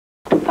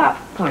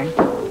popcorn.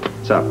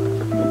 What's up?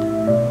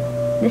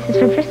 This is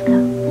from Frisco.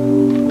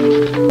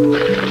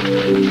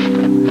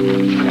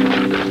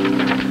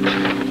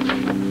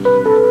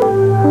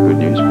 Good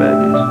news, bad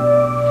news?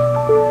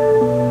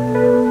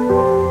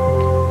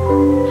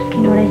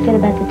 You know what I said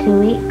about the 2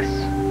 weeks?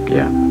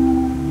 Yeah.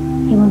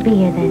 He won't be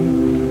here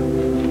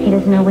then. He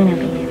doesn't know when I'll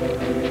be here.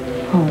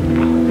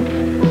 Home.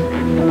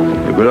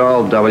 The good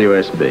old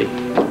WSB.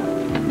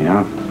 You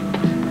know,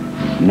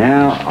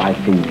 now I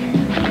think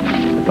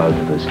the both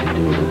of us could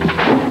do with a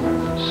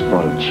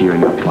spot of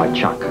cheering up like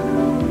Chuck.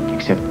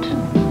 Except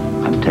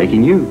I'm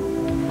taking you.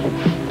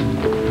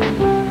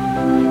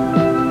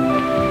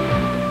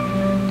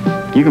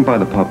 You can buy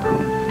the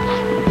popcorn.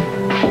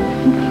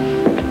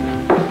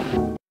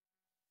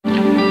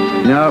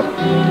 No,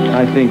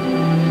 I think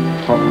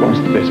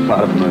popcorn's the best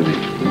part of the movie.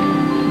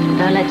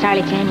 Don't let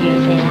Charlie Chan hear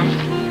you say that.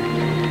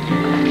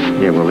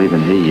 Yeah, well,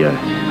 even he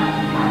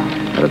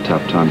had a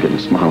tough time getting a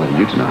smile out of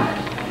you tonight.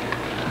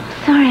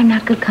 Sorry I'm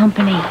not good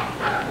company.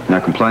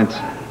 No complaints?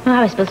 Well,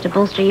 I was supposed to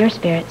bolster your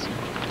spirits.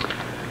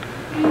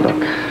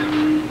 Look,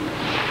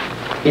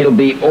 it'll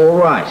be all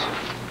right.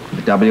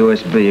 The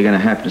WSB are going to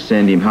have to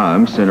send him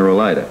home sooner or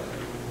later.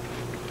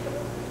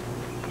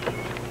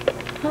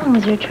 How long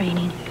was your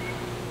training?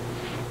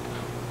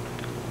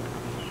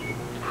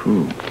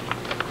 Whew.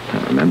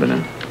 Can't remember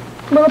now.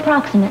 Well,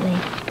 approximately.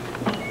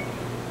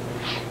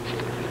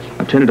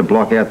 I've tended to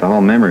block out the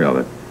whole memory of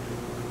it.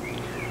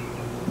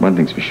 One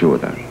thing's for sure,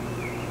 though.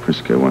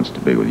 Frisco wants to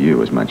be with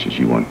you as much as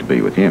you want to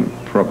be with him.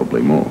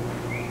 Probably more.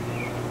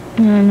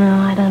 No,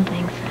 I don't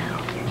think so.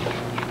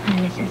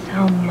 I miss you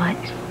so much.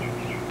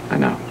 I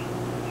know.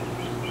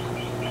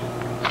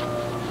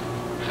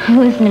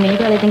 Listen to me, you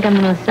probably think I'm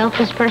the most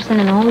selfish person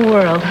in the whole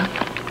world.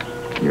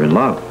 You're in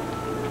love.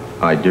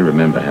 I do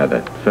remember how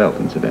that felt,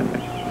 incidentally.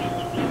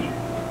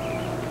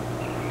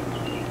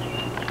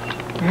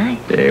 Nice.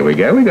 There we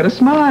go. We got a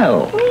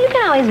smile. Well, you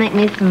can always make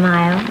me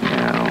smile.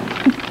 Now,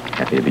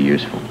 happy to be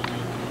useful.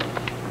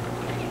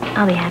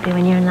 I'll be happy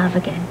when you're in love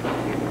again.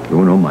 You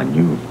want all my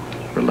new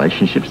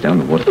relationships down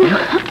the waterfront?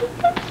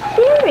 I'm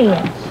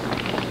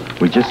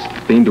serious. We just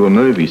been to a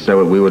movie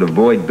so we would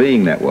avoid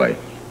being that way.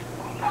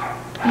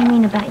 I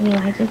mean about you,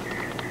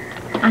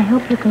 I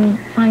hope you can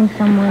find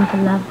someone to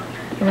love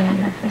the way I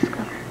love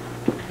Frisco.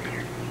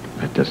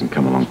 That doesn't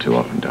come along too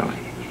often,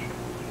 darling.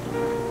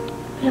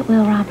 But it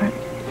will, Robert.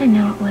 I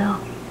know it will.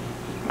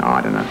 No,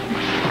 I don't know.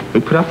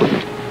 Who put up with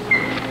me?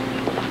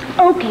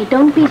 Okay,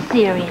 don't be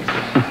serious.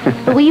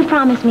 But will you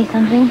promise me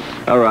something?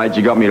 All right,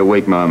 you got me at a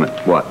weak moment.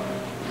 What?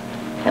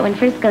 That when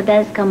Frisco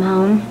does come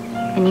home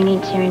and you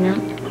need cheering up,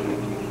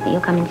 that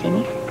you'll come and see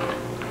me?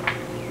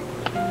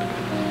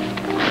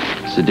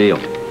 It's a deal.